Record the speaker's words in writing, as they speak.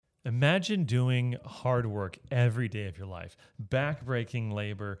Imagine doing hard work every day of your life, back-breaking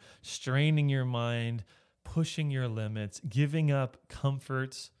labor, straining your mind, pushing your limits, giving up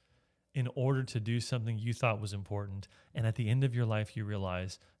comforts in order to do something you thought was important. And at the end of your life, you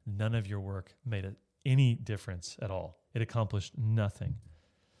realize none of your work made any difference at all. It accomplished nothing.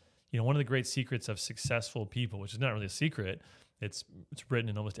 One of the great secrets of successful people, which is not really a secret, it's written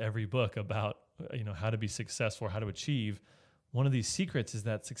in almost every book about how to be successful or how to achieve. One of these secrets is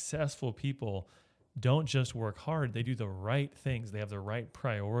that successful people don't just work hard, they do the right things. They have the right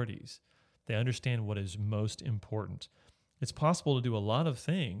priorities. They understand what is most important. It's possible to do a lot of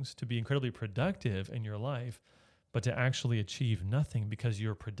things, to be incredibly productive in your life, but to actually achieve nothing because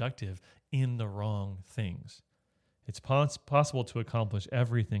you're productive in the wrong things. It's possible to accomplish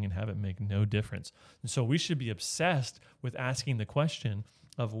everything and have it make no difference. And so we should be obsessed with asking the question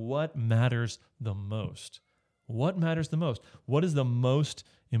of what matters the most. What matters the most? What is the most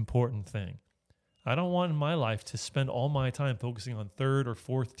important thing? I don't want in my life to spend all my time focusing on third or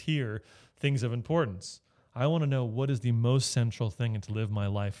fourth tier things of importance. I want to know what is the most central thing and to live my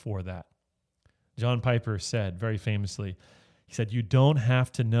life for that. John Piper said very famously, he said, you don't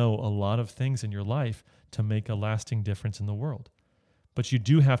have to know a lot of things in your life to make a lasting difference in the world. But you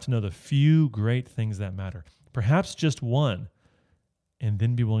do have to know the few great things that matter. Perhaps just one, and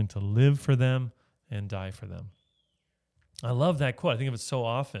then be willing to live for them and die for them. I love that quote. I think of it so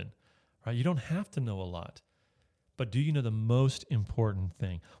often, right? You don't have to know a lot, but do you know the most important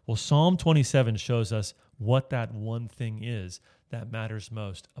thing? Well, Psalm 27 shows us what that one thing is that matters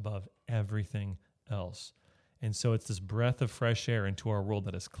most above everything else. And so it's this breath of fresh air into our world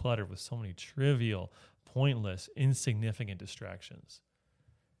that is cluttered with so many trivial, pointless, insignificant distractions.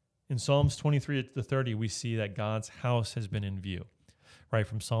 In Psalms 23 to 30, we see that God's house has been in view. Right,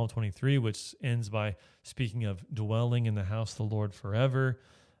 from Psalm 23, which ends by speaking of dwelling in the house of the Lord forever,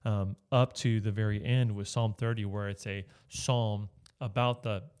 up to the very end with Psalm 30, where it's a psalm about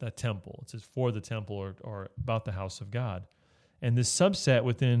the temple. It says for the temple or about the house of God. And this subset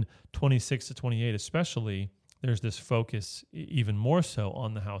within 26 to 28 especially, there's this focus even more so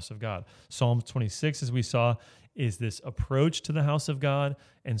on the house of God. Psalm 26, as we saw, is this approach to the house of God.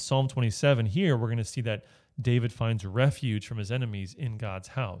 And Psalm 27 here, we're going to see that David finds refuge from his enemies in God's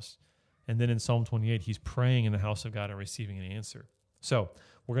house. And then in Psalm 28, he's praying in the house of God and receiving an answer. So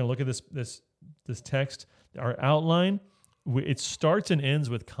we're going to look at this text. Our outline, it starts and ends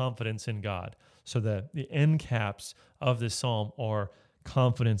with confidence in God. So the end caps of this psalm are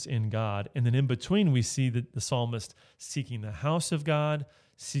confidence in God. And then in between, we see the psalmist seeking the house of God,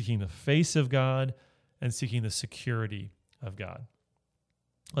 seeking the face of God, and seeking the security of God.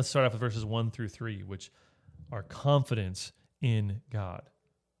 Let's start off with verses 1 through 3, which are confidence in God.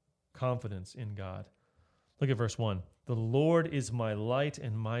 Confidence in God. Look at verse 1. The Lord is my light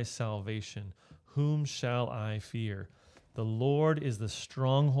and my salvation. Whom shall I fear? The Lord is the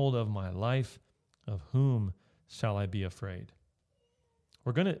stronghold of my life. Of whom shall I be afraid?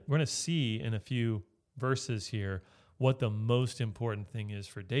 We're going to see in a few verses here what the most important thing is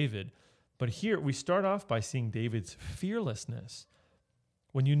for David. But here we start off by seeing David's fearlessness.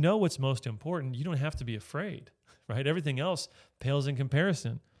 When you know what's most important, you don't have to be afraid, right? Everything else pales in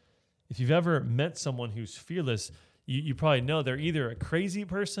comparison. If you've ever met someone who's fearless, you probably know they're either a crazy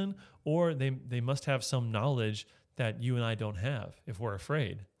person or they must have some knowledge that you and I don't have if we're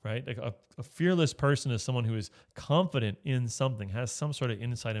afraid, right? Like a fearless person is someone who is confident in something, has some sort of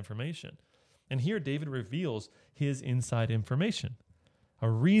inside information. And here David reveals his inside information, a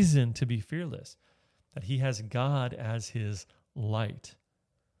reason to be fearless, that he has God as his light.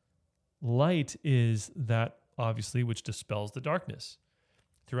 Light is that, obviously, which dispels the darkness.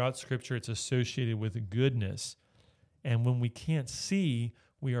 Throughout Scripture, it's associated with goodness. And when we can't see,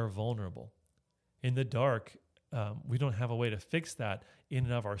 we are vulnerable. In the dark, we don't have a way to fix that in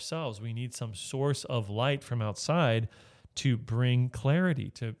and of ourselves. We need some source of light from outside to bring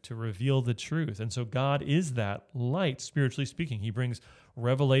clarity, to reveal the truth. And so God is that light, spiritually speaking. He brings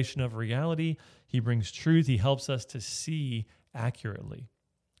revelation of reality. He brings truth. He helps us to see accurately.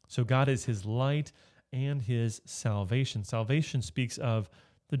 So God is his light and his salvation. Salvation speaks of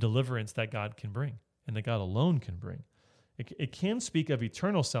the deliverance that God can bring and that God alone can bring. It can speak of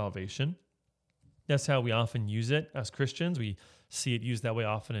eternal salvation. That's how we often use it as Christians. We see it used that way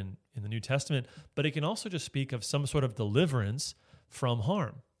often in the New Testament. But it can also just speak of some sort of deliverance from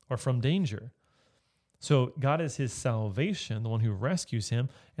harm or from danger. So God is his salvation, the one who rescues him.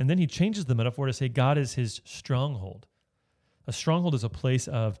 And then he changes the metaphor to say God is his stronghold. A stronghold is a place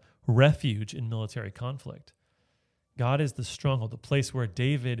of refuge in military conflict. God is the stronghold, the place where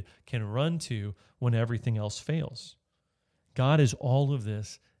David can run to when everything else fails. God is all of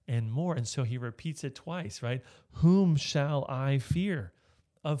this and more. And so he repeats it twice, right? Whom shall I fear?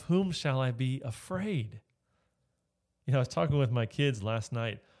 Of whom shall I be afraid? I was talking with my kids last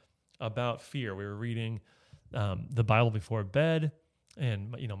night about fear. We were reading the Bible before bed,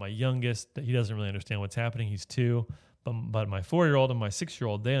 and my youngest, he doesn't really understand what's happening. He's 2, but my 4-year-old and my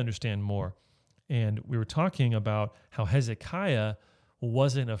 6-year-old, they understand more. And we were talking about how Hezekiah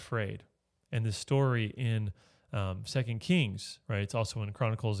wasn't afraid. And this story in 2 Kings, right? It's also in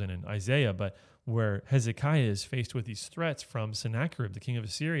Chronicles and in Isaiah, but where Hezekiah is faced with these threats from Sennacherib, the king of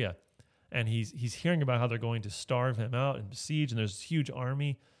Assyria. And he's hearing about how they're going to starve him out and besiege, and there's this huge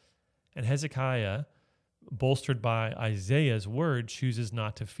army. And Hezekiah, bolstered by Isaiah's word, chooses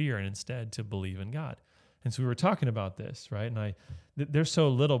not to fear and instead to believe in God. And so we were talking about this, right? And they're so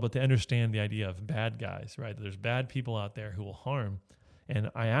little, but they understand the idea of bad guys, right? There's bad people out there who will harm. And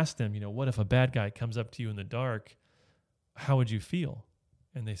I asked them, what if a bad guy comes up to you in the dark? How would you feel?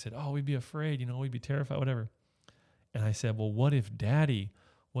 And they said, we'd be afraid, we'd be terrified, whatever. And I said, well, what if Daddy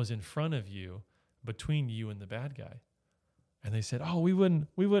was in front of you, between you and the bad guy? And they said, we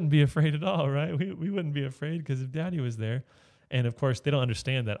wouldn't be afraid at all, right? We wouldn't be afraid because if Daddy was there. And of course, they don't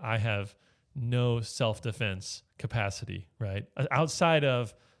understand that I have no self-defense capacity, right? Outside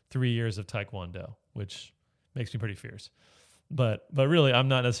of 3 years of Taekwondo, which makes me pretty fierce. But really, I'm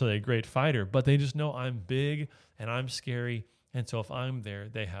not necessarily a great fighter, but they just know I'm big and I'm scary. And so if I'm there,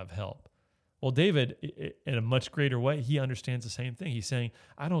 they have help. Well, David, in a much greater way, he understands the same thing. He's saying,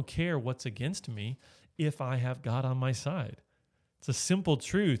 I don't care what's against me if I have God on my side. It's a simple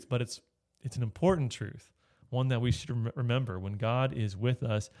truth, but it's an important truth, one that we should remember. When God is with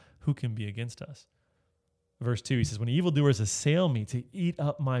us, who can be against us? Verse 2, he says, when evildoers assail me to eat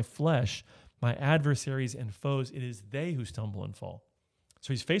up my flesh, my adversaries and foes, it is they who stumble and fall.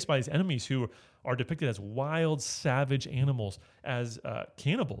 So he's faced by his enemies who are depicted as wild, savage animals, as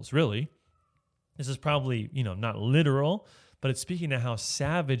cannibals, really. This is probably, not literal, but it's speaking to how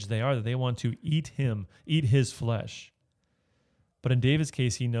savage they are, that they want to eat his flesh. But in David's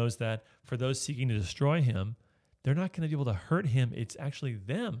case, he knows that for those seeking to destroy him, they're not going to be able to hurt him. It's actually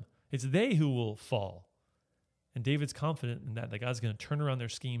them. It's they who will fall. And David's confident in that God's going to turn around their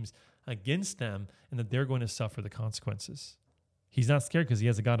schemes against them and that they're going to suffer the consequences. He's not scared because he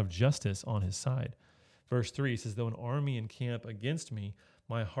has a God of justice on his side. Verse 3 says, though an army encamp against me,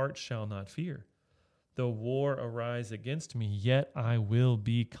 my heart shall not fear. Though war arise against me, yet I will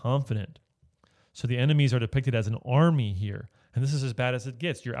be confident. So the enemies are depicted as an army here. And this is as bad as it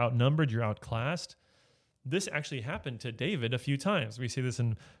gets. You're outnumbered, you're outclassed. This actually happened to David a few times. We see this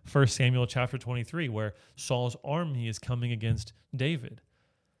in 1 Samuel chapter 23, where Saul's army is coming against David.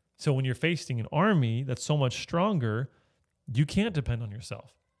 So when you're facing an army that's so much stronger, you can't depend on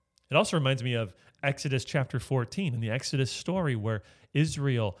yourself. It also reminds me of Exodus chapter 14 and the Exodus story where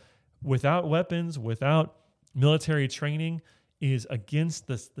Israel, without weapons, without military training, is against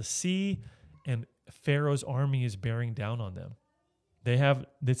the sea, and Pharaoh's army is bearing down on them.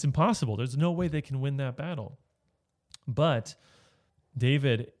 It's impossible. There's no way they can win that battle. But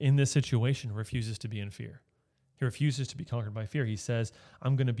David, in this situation, refuses to be in fear. He refuses to be conquered by fear. He says,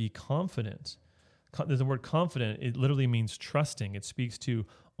 I'm going to be confident. The word confident, it literally means trusting. It speaks to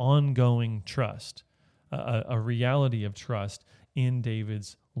ongoing trust, a reality of trust in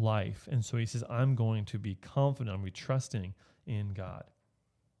David's life. And so he says, I'm going to be confident. I'm going to be trusting in God.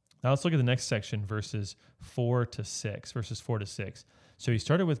 Now let's look at the next section, verses 4 to 6. So he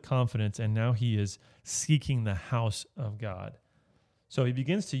started with confidence, and now he is seeking the house of God. So he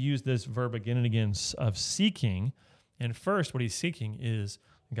begins to use this verb again and again of seeking. And first, what he's seeking is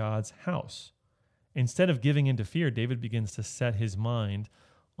God's house. Instead of giving into fear, David begins to set his mind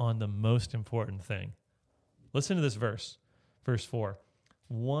on the most important thing. Listen to this verse, verse 4.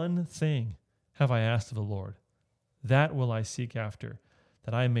 One thing have I asked of the Lord, that will I seek after,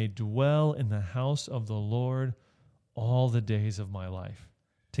 that I may dwell in the house of the Lord all the days of my life,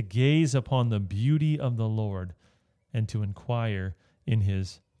 to gaze upon the beauty of the Lord and to inquire in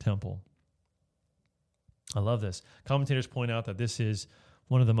his temple. I love this. Commentators point out that this is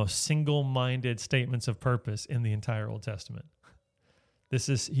one of the most single-minded statements of purpose in the entire Old Testament.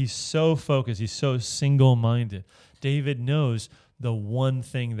 He's so focused, he's so single-minded. David knows the one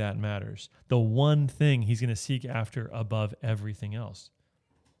thing that matters, the one thing he's going to seek after above everything else.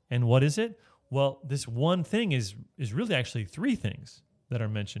 And what is it? Well, this one thing is really actually three things that are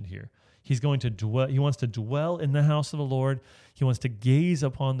mentioned here. He wants to dwell in the house of the Lord. He wants to gaze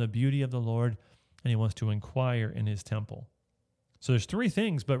upon the beauty of the Lord, and he wants to inquire in his temple. So there's three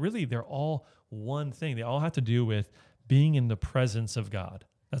things, but really they're all one thing. They all have to do with being in the presence of God.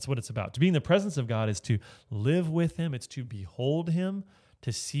 That's what it's about. To be in the presence of God is to live with him. It's to behold him,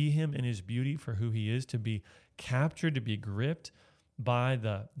 to see him in his beauty for who he is, to be captured, to be gripped by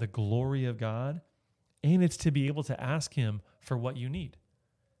the glory of God, and it's to be able to ask him for what you need.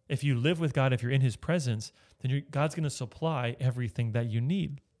 If you live with God, if you're in his presence, then God's going to supply everything that you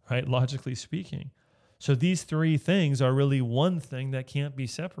need, right? Logically speaking. So these three things are really one thing that can't be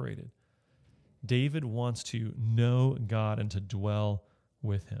separated. David wants to know God and to dwell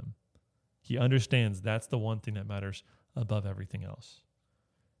with him. He understands that's the one thing that matters above everything else.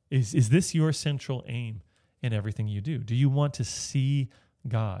 Is this your central aim in everything you do? Do you want to see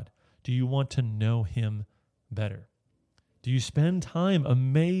God? Do you want to know him better? Do you spend time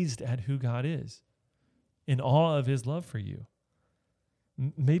amazed at who God is, in awe of his love for you?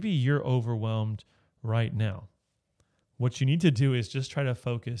 Maybe you're overwhelmed right now. What you need to do is just try to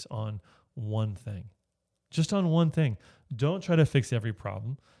focus on one thing. Just on one thing. Don't try to fix every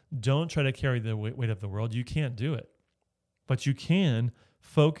problem. Don't try to carry the weight of the world. You can't do it. But you can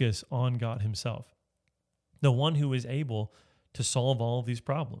focus on God himself, the one who is able to solve all of these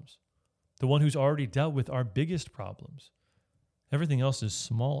problems, the one who's already dealt with our biggest problems. Everything else is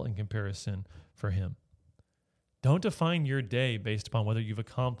small in comparison for him. Don't define your day based upon whether you've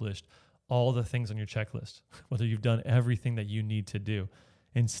accomplished all the things on your checklist, whether you've done everything that you need to do.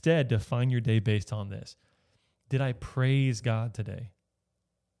 Instead, define your day based on this. Did I praise God today?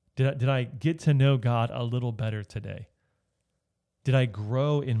 Did I get to know God a little better today? Did I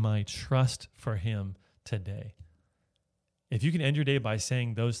grow in my trust for him today? If you can end your day by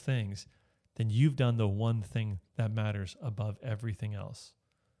saying those things, then you've done the one thing that matters above everything else.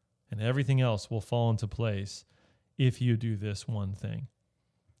 And everything else will fall into place if you do this one thing.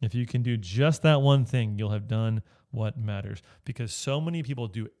 If you can do just that one thing, you'll have done what matters. Because so many people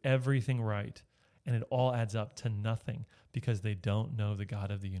do everything right, and it all adds up to nothing because they don't know the God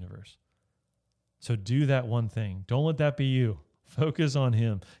of the universe. So do that one thing. Don't let that be you. Focus on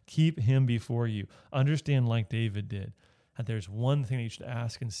him. Keep him before you. Understand, like David did, that there's one thing that you should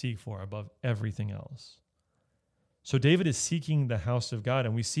ask and seek for above everything else. So David is seeking the house of God,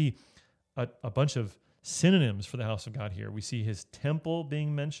 and we see a bunch of synonyms for the house of God here. We see his temple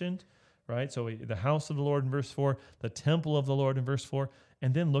being mentioned, right? So the house of the Lord in verse 4, the temple of the Lord in verse 4,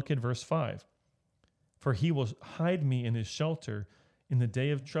 and then look at verse 5. For he will hide me in his shelter. In the day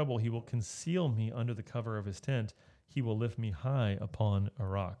of trouble, he will conceal me under the cover of his tent. He will lift me high upon a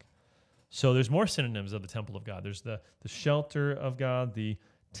rock. So there's more synonyms of the temple of God. There's the shelter of God, the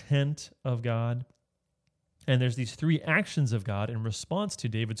tent of God. And there's these three actions of God in response to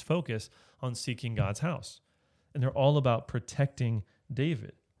David's focus on seeking God's house. And they're all about protecting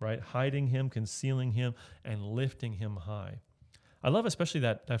David, right? Hiding him, concealing him, and lifting him high. I love especially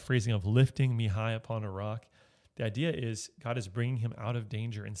that phrasing of lifting me high upon a rock. The idea is God is bringing him out of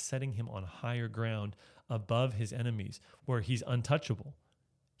danger and setting him on higher ground above his enemies, where he's untouchable.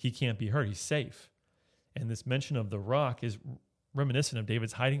 He can't be hurt. He's safe. And this mention of the rock is reminiscent of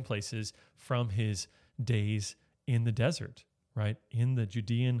David's hiding places from his days in the desert, right? In the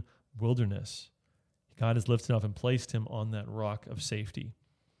Judean wilderness. God has lifted up and placed him on that rock of safety.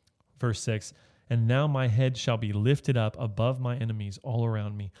 Verse 6, and now my head shall be lifted up above my enemies all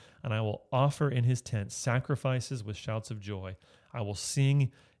around me, and I will offer in his tent sacrifices with shouts of joy. I will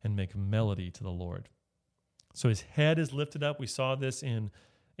sing and make melody to the Lord. So his head is lifted up. We saw this in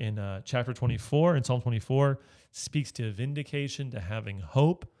chapter 24, in Psalm 24, speaks to vindication, to having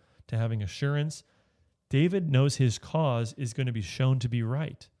hope, to having assurance. David knows his cause is going to be shown to be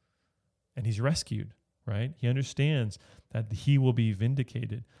right, and he's rescued, right? He understands that he will be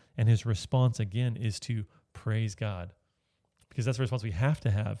vindicated, and his response, again, is to praise God, because that's the response we have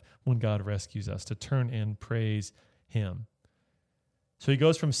to have when God rescues us, to turn and praise him. So he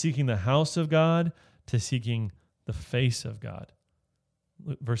goes from seeking the house of God to seeking the face of God.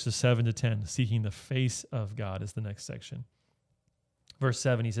 Verses 7 to 10, seeking the face of God is the next section. Verse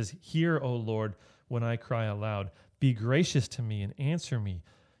 7, he says, hear, O Lord, when I cry aloud. Be gracious to me and answer me.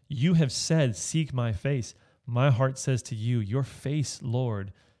 You have said, seek my face. My heart says to you, your face,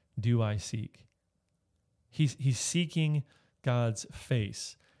 Lord, do I seek. He's seeking God's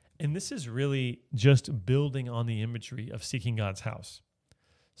face. And this is really just building on the imagery of seeking God's house.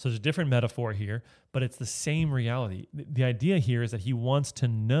 So there's a different metaphor here, but it's the same reality. The idea here is that he wants to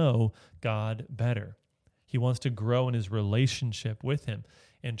know God better. He wants to grow in his relationship with him.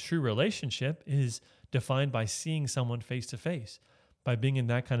 And true relationship is defined by seeing someone face to face, by being in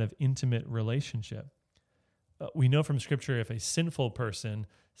that kind of intimate relationship. We know from Scripture if a sinful person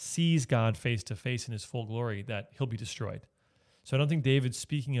sees God face to face in his full glory, that he'll be destroyed. So I don't think David's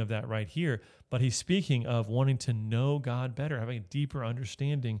speaking of that right here, but he's speaking of wanting to know God better, having a deeper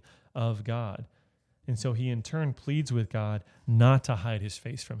understanding of God. And so he in turn pleads with God not to hide his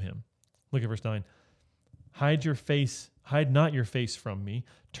face from him. Look at verse 9. Hide not your face from me.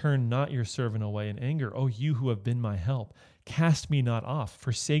 Turn not your servant away in anger. O you who have been my help, cast me not off.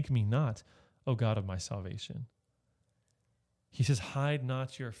 Forsake me not, O God of my salvation. He says, hide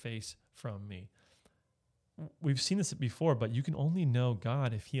not your face from me. We've seen this before, but you can only know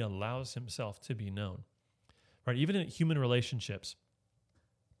God if he allows himself to be known. Right? Even in human relationships,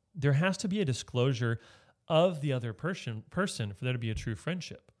 there has to be a disclosure of the other person for there to be a true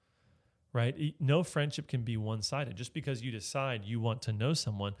friendship. Right? No friendship can be one-sided. Just because you decide you want to know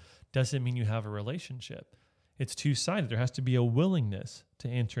someone doesn't mean you have a relationship. It's two-sided. There has to be a willingness to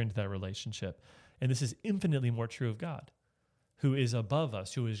enter into that relationship. And this is infinitely more true of God, who is above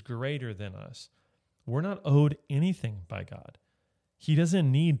us, who is greater than us. We're not owed anything by God. He doesn't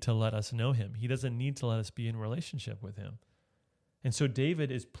need to let us know him. He doesn't need to let us be in relationship with him. And so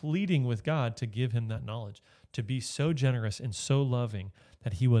David is pleading with God to give him that knowledge, to be so generous and so loving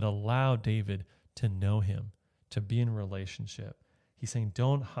that he would allow David to know him, to be in relationship. He's saying,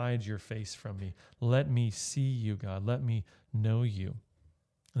 don't hide your face from me. Let me see you, God. Let me know you.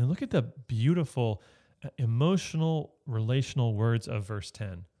 And look at the beautiful, emotional, relational words of verse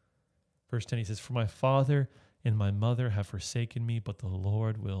 10. Verse 10, he says, for my father and my mother have forsaken me, but the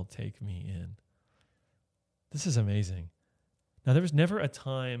Lord will take me in. This is amazing. Now, there was never a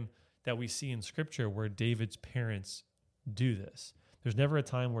time that we see in Scripture where David's parents do this. There's never a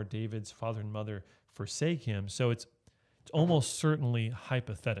time where David's father and mother forsake him. So it's almost certainly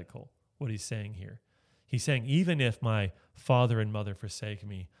hypothetical what he's saying here. He's saying, even if my father and mother forsake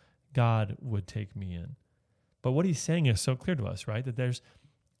me, God would take me in. But what he's saying is so clear to us, right? That there's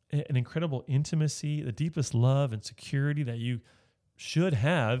an incredible intimacy, the deepest love and security that you should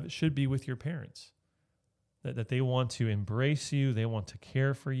be with your parents. That they want to embrace you, they want to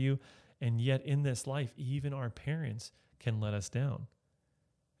care for you, and yet in this life, even our parents can let us down.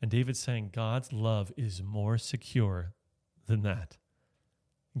 And David's saying God's love is more secure than that.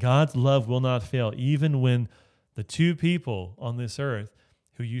 God's love will not fail, even when the two people on this earth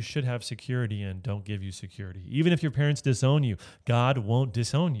who you should have security in don't give you security. Even if your parents disown you, God won't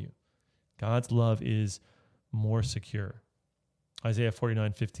disown you. God's love is more secure. Isaiah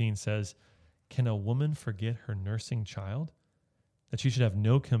 49:15 says, can a woman forget her nursing child, that she should have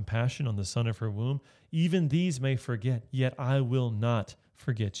no compassion on the son of her womb? Even these may forget, yet I will not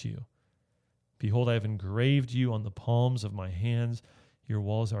forget you. Behold, I have engraved you on the palms of my hands. Your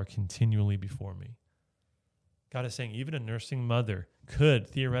walls are continually before me. God is saying even a nursing mother could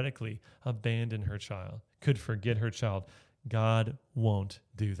theoretically abandon her child, could forget her child. God won't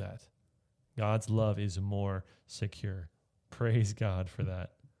do that. God's love is more secure. Praise God for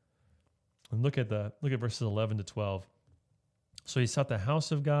that. And look at verses 11 to 12. So he sought the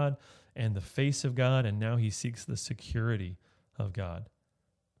house of God and the face of God, and now he seeks the security of God.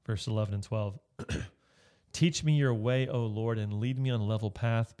 Verse 11 and 12. Teach me your way, O Lord, and lead me on a level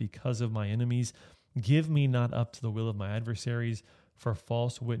path because of my enemies. Give me not up to the will of my adversaries, for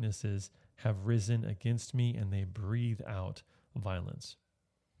false witnesses have risen against me, and they breathe out violence.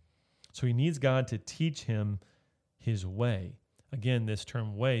 So he needs God to teach him his way. Again, this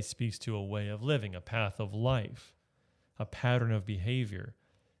term way speaks to a way of living, a path of life, a pattern of behavior.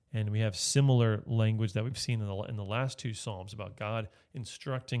 And we have similar language that we've seen in the last two Psalms about God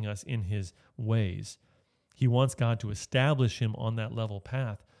instructing us in his ways. He wants God to establish him on that level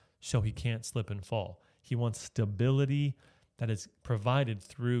path so he can't slip and fall. He wants stability that is provided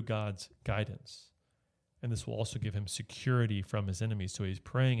through God's guidance. And this will also give him security from his enemies. So he's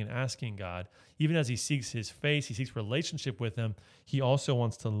praying and asking God, even as he seeks his face, he seeks relationship with him, he also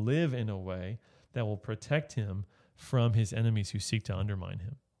wants to live in a way that will protect him from his enemies who seek to undermine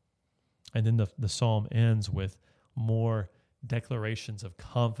him. And then the psalm ends with more declarations of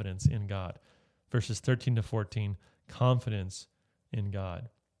confidence in God. Verses 13 to 14, confidence in God.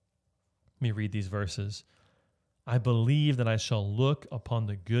 Let me read these verses. I believe that I shall look upon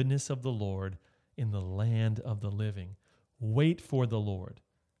the goodness of the Lord in the land of the living. Wait for the Lord.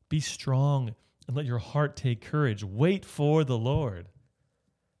 Be strong and let your heart take courage. Wait for the Lord.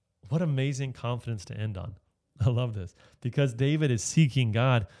 What amazing confidence to end on. I love this. Because David is seeking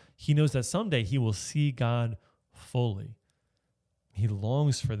God, he knows that someday he will see God fully. He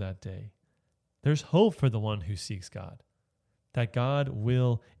longs for that day. There's hope for the one who seeks God, that God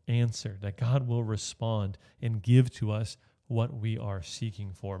will answer, that God will respond and give to us what we are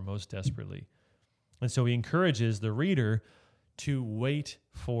seeking for most desperately. And so he encourages the reader to wait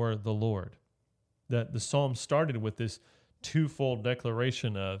for the Lord. That the psalm started with this twofold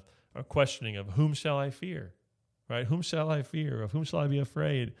declaration of a questioning of whom shall I fear? Right? Whom shall I fear? Of whom shall I be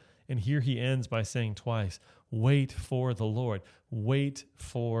afraid? And here he ends by saying twice, wait for the Lord. Wait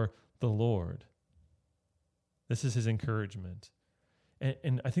for the Lord. This is his encouragement.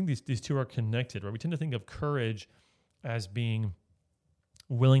 And I think these two are connected, right? We tend to think of courage as being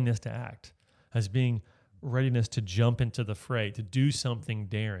willingness to act, as being readiness to jump into the fray, to do something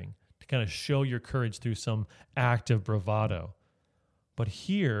daring, to kind of show your courage through some act of bravado. But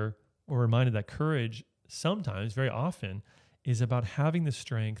here, we're reminded that courage sometimes, very often, is about having the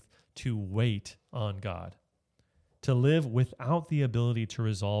strength to wait on God, to live without the ability to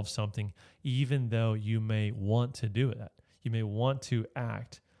resolve something, even though you may want to do it. You may want to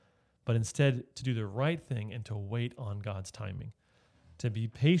act, but instead to do the right thing and to wait on God's timing, to be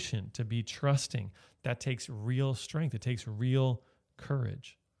patient, to be trusting. That takes real strength. It takes real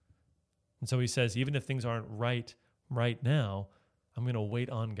courage. And so he says, even if things aren't right now, I'm going to wait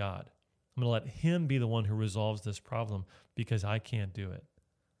on God. I'm going to let him be the one who resolves this problem because I can't do it.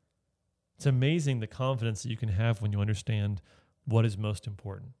 It's amazing the confidence that you can have when you understand what is most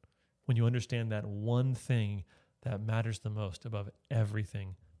important, when you understand that one thing that matters the most above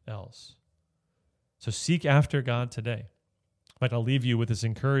everything else. So seek after God today. In fact, I'll leave you with this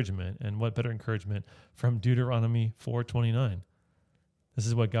encouragement, and what better encouragement from Deuteronomy 4:29. This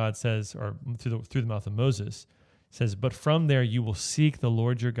is what God says, or through the mouth of Moses. It says, but from there you will seek the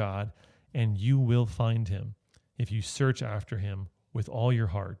Lord your God, and you will find him if you search after him with all your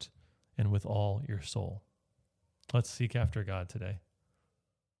heart and with all your soul. Let's seek after God today.